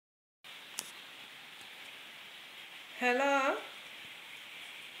Hello.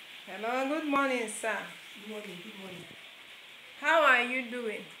 Hello, good morning, sir. Good morning, good morning. How are you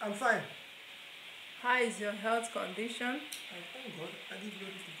doing? I'm fine. How is your health condition? I thank God. I give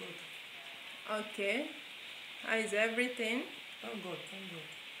glory to God. Okay. How is everything? Thank God, thank God.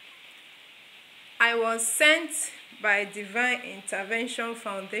 I was sent by Divine Intervention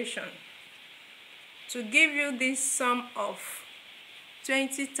Foundation to give you this sum of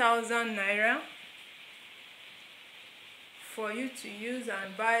 20,000 naira for you to use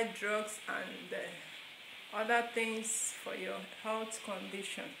and buy drugs and other things for your health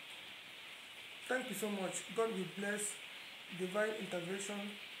condition. Thank you so much. God will bless divine intervention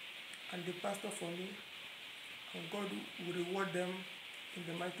and the pastor for me, and God will reward them in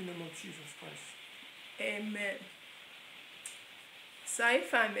the mighty name of Jesus Christ. Amen. So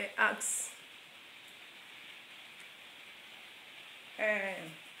if I may ask,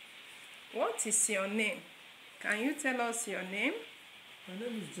 what is your name? Can you tell us your name? My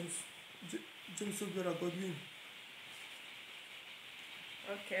name is James Obiora Godwin.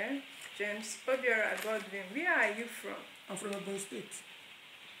 Okay, James Obiora Godwin. Where are you from? I'm from Ebonyi State.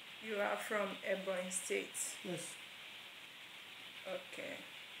 You are from Ebonyi State. Yes. Okay.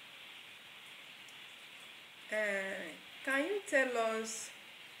 Can you tell us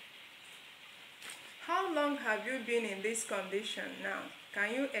how long have you been in this condition now?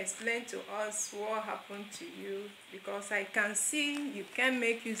 Can you explain to us what happened to you? Because I can see you can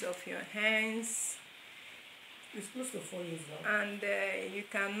make use of your hands. It's close to 4 years now. And you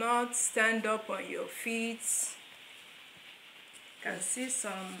cannot stand up on your feet. Can see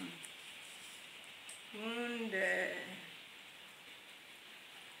some wound.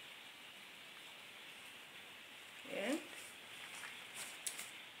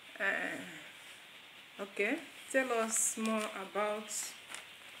 Okay, tell us more about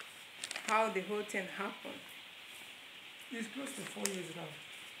how the whole thing happened. It's close to 4 years now.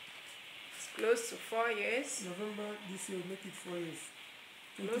 It's close to 4 years. November this year will make it 4 years.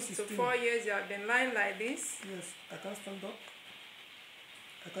 Close to 4 years you have been lying like this? Yes, I can't stand up.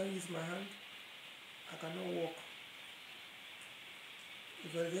 I can't use my hand. I cannot walk.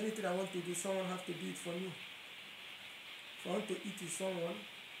 If there is anything I want to do, someone has to do it for me. If I want to eat with someone,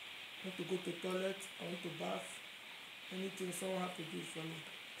 I want to go to the toilet, I want to bath, anything, someone has to do it for me.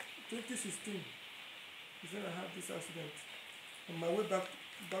 2016 is when I had this accident. On my way back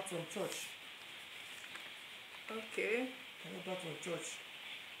from church. Okay. I went back from church.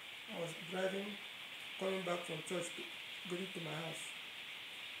 I was driving, coming back from church, going to my house,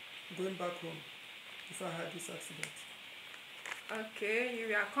 going back home before I had this accident. Okay, you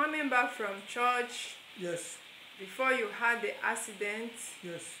were coming back from church. Yes. Before you had the accident.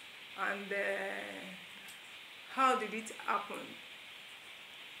 Yes. And how did it happen?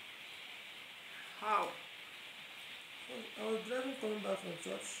 How? I was driving coming back from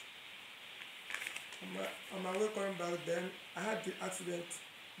church. On my way coming back then, I had the accident.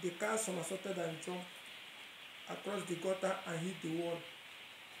 The car somersaulted and jumped across the gutter and hit the wall.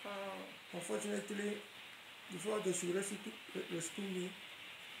 Oh. Unfortunately, before they should rescue me,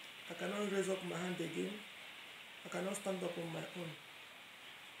 I cannot raise up my hand again. I cannot stand up on my own.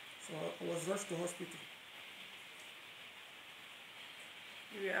 So I was rushed to hospital.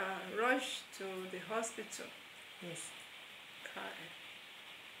 You are rushed to the hospital? Yes. Okay.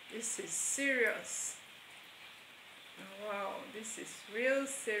 This is serious. Wow, this is real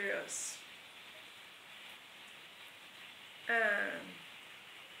serious.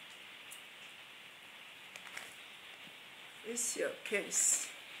 This is your case.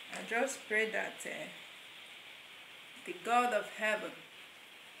 I just pray that the God of heaven,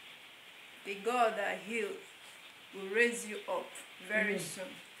 the God that heals, will raise you up very soon.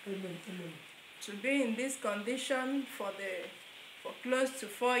 Amen. Amen. To be in this condition for close to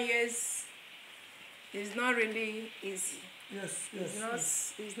 4 years is not really easy. Yes.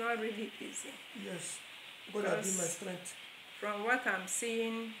 It's not really easy. Yes. God has been my strength. From what I'm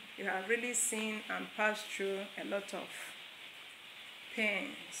seeing, you have really seen and passed through a lot of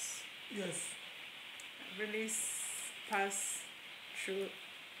pains. Yes. Really passed through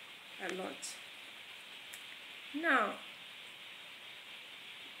a lot. Now,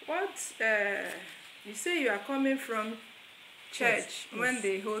 what you say you are coming from church when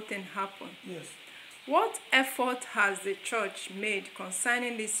the whole thing happened. Yes. What effort has the church made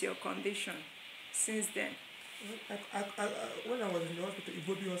concerning this your condition since then? When I was in the hospital,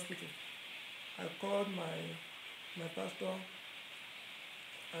 Ibobi hospital, I called my pastor,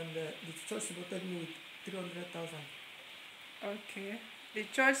 and the church supported me with 300,000. Okay. The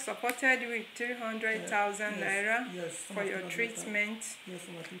church supported you with 300,000 naira yes, for your treatment. Yes,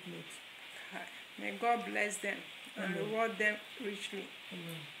 for my treatment. May God bless them. and Amen. reward them richly.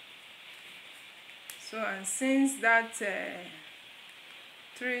 Amen. So, and since that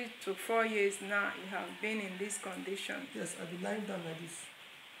 3 to 4 years now, you have been in this condition. Yes, I've been lying down like this.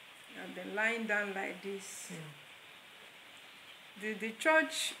 You have been lying down like this. Mm. Did the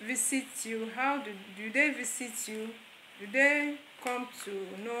church visit you? How do they visit you? Do they come to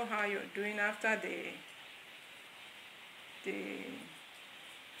know how you're doing after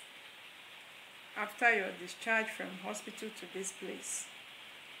after your discharge from hospital to this place?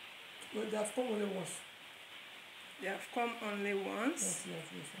 Well, they have come only once. They have come only once. Yes.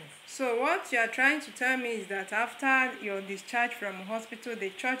 So what you are trying to tell me is that after your discharge from hospital, the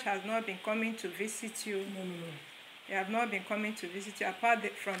church has not been coming to visit you. No. They have not been coming to visit you apart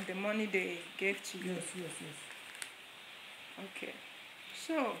from the money they gave to you. Yes. Okay.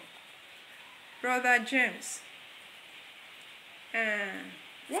 So, Brother James,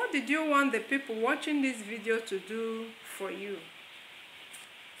 what did you want the people watching this video to do for you?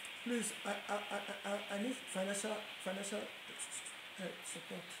 Please, I need financial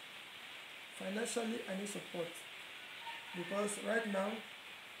support. Financially, I need support because right now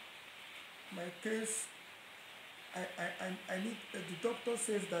my case, I need. The doctor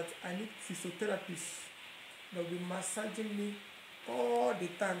says that I need physiotherapists that will be massaging me all the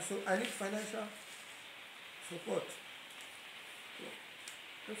time. So I need financial support.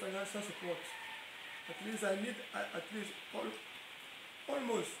 No financial support. At least I need at least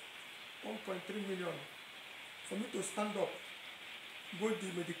almost 1.3 million for me to stand up, both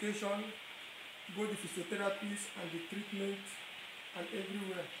the medication, both the physiotherapies and the treatment and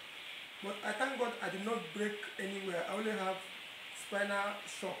everywhere. But I thank God I did not break anywhere. I only have spinal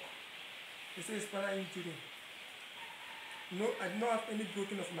shock. They say spinal injury. No, I did not have any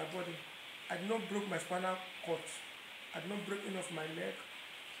broken of my body. I did not break my spinal cord. I did not break any of my leg.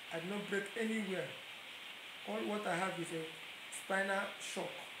 I did not break anywhere. All what I have is a spinal shock.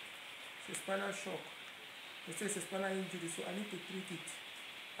 It's a spinal shock. They say it's a spinal injury, so I need to treat it.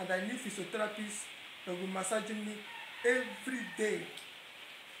 And I need physiotherapists that will be massaging me every day.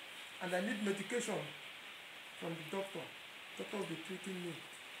 And I need medication from the doctor. The doctor will be treating me.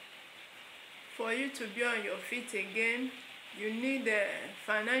 For you to be on your feet again, you need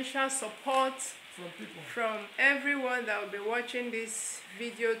financial support From people. from everyone that will be watching this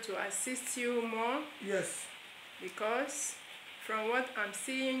video to assist you more. Yes. Because from what I'm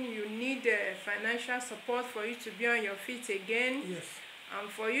seeing, you need financial support for you to be on your feet again. Yes. And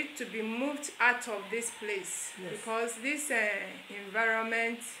for you to be moved out of this place. Yes. Because this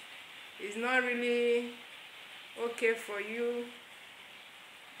environment is not really okay for you.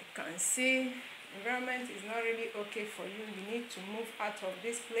 I can see environment is not really okay for you. You need to move out of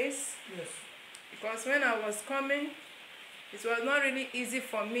this place. Yes. Because when I was coming, it was not really easy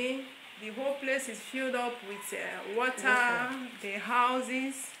for me. The whole place is filled up with water, the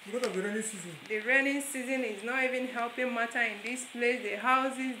houses. Because of the rainy season. The rainy season is not even helping matter in this place. The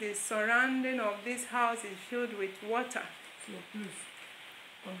houses, the surrounding of this house is filled with water. So please,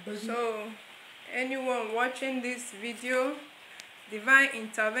 I'm begging. So, anyone watching this video, Divine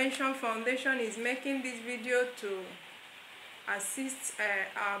Intervention Foundation is making this video to assist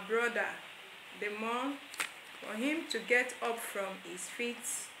our brother, the more, for him to get up from his feet,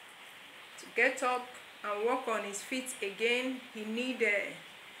 to get up and walk on his feet again. He needs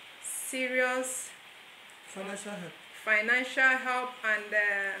serious Financial help. And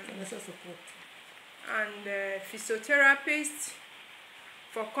Financial support. and physiotherapist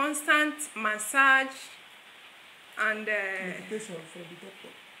for constant massage and Medication from the doctor.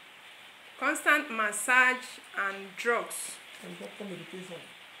 constant massage and drugs. And doctor medication.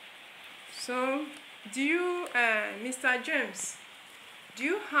 So, do you, Mr. James, do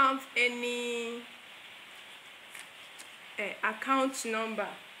you have any account number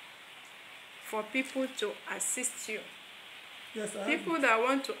for people to assist you? Yes, I have. People that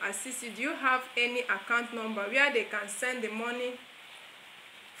want to assist you, do you have any account number where they can send the money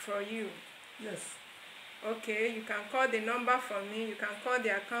for you? Yes. Okay, you can call the number for me. You can call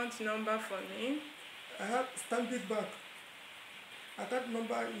the account number for me. I have Stanbic Bank. Account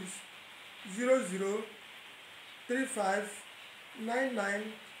number is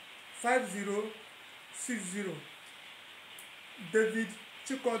 0035995060. David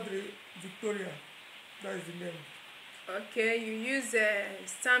Chikodri Victoria. That is the name. Okay, you use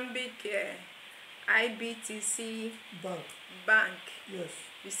Stanbic IBTC Bank. Yes.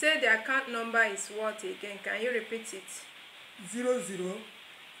 You say the account number is what again? Can you repeat it?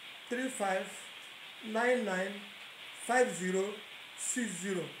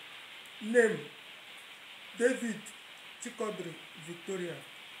 0035995060. Name David Chikodri Victoria.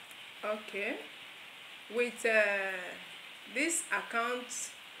 Okay. with this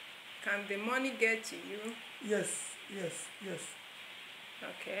account, can the money get to you? Yes.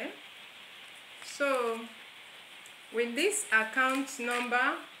 Okay. So with this account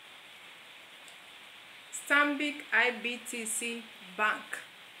number, Stanbic IBTC Bank,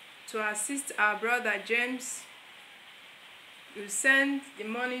 to assist our brother James, you send the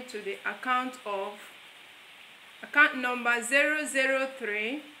money to the account number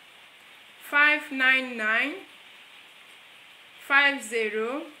 003 599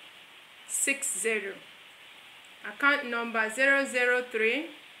 5060. Account number 003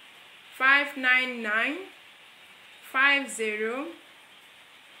 599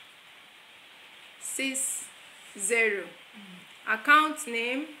 5060. Account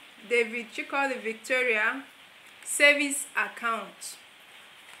name David Chikoli Victoria Service Account.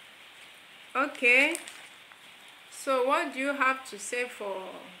 Okay, so what do you have to say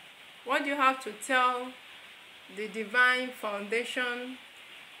what do you have to tell the Divine Foundation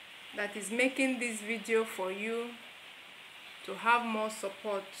that is making this video for you to have more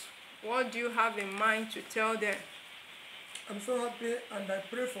support? What do you have in mind to tell them? I'm so happy, and I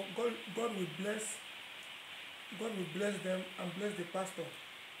pray for God will bless them and bless the pastor.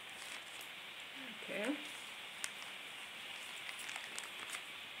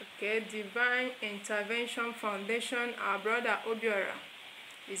 Okay, Divine Intervention Foundation, our brother Obiora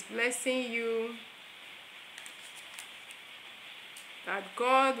is blessing you, that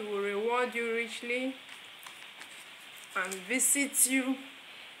God will reward you richly and visit you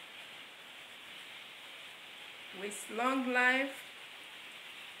with long life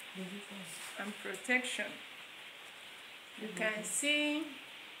and protection. You can see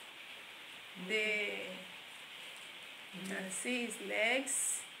his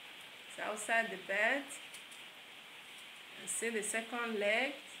legs. It's outside the bed. You see the second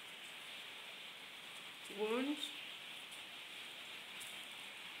leg wound,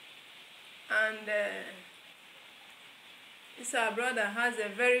 and this our brother has a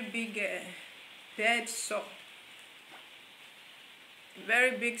very big bed sore.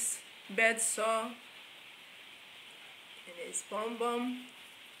 Very big bed sore in his bum.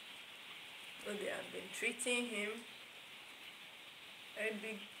 So they have been treating him. Very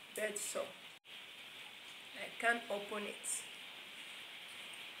big bed sore. I can't open it,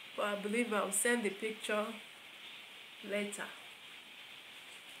 but I believe I'll send the picture later.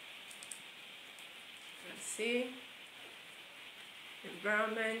 You see the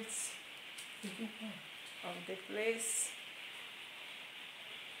environment of the place,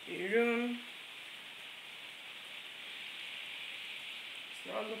 the room. It's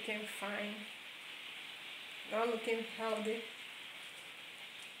not looking fine, not looking healthy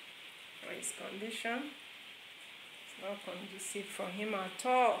for his condition. It's not conducive for him at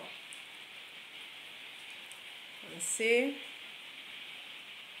all. And see,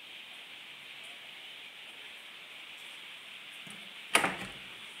 I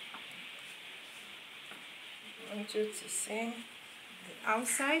want you to see the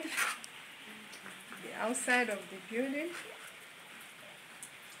outside of the building.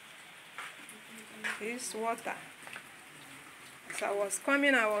 This water. As I was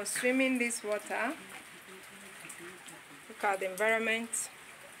coming, I was swimming this water. Look at the environment.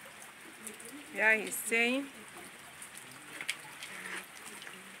 Yeah, he's saying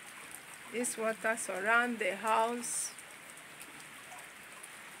this water surrounds the house.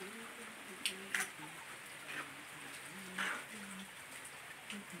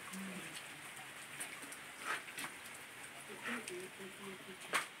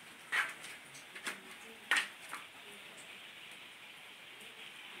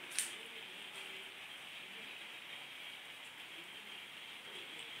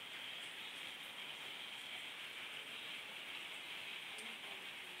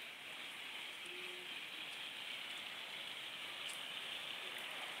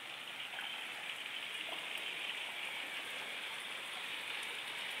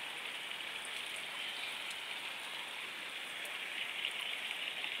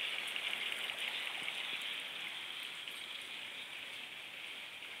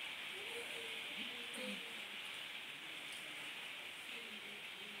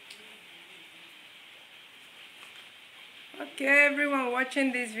 Okay, everyone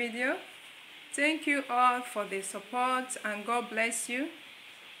watching this video, thank you all for the support, and God bless you.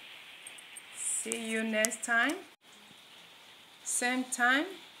 See you next time. Same time,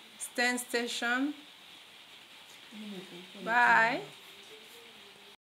 same station. Bye.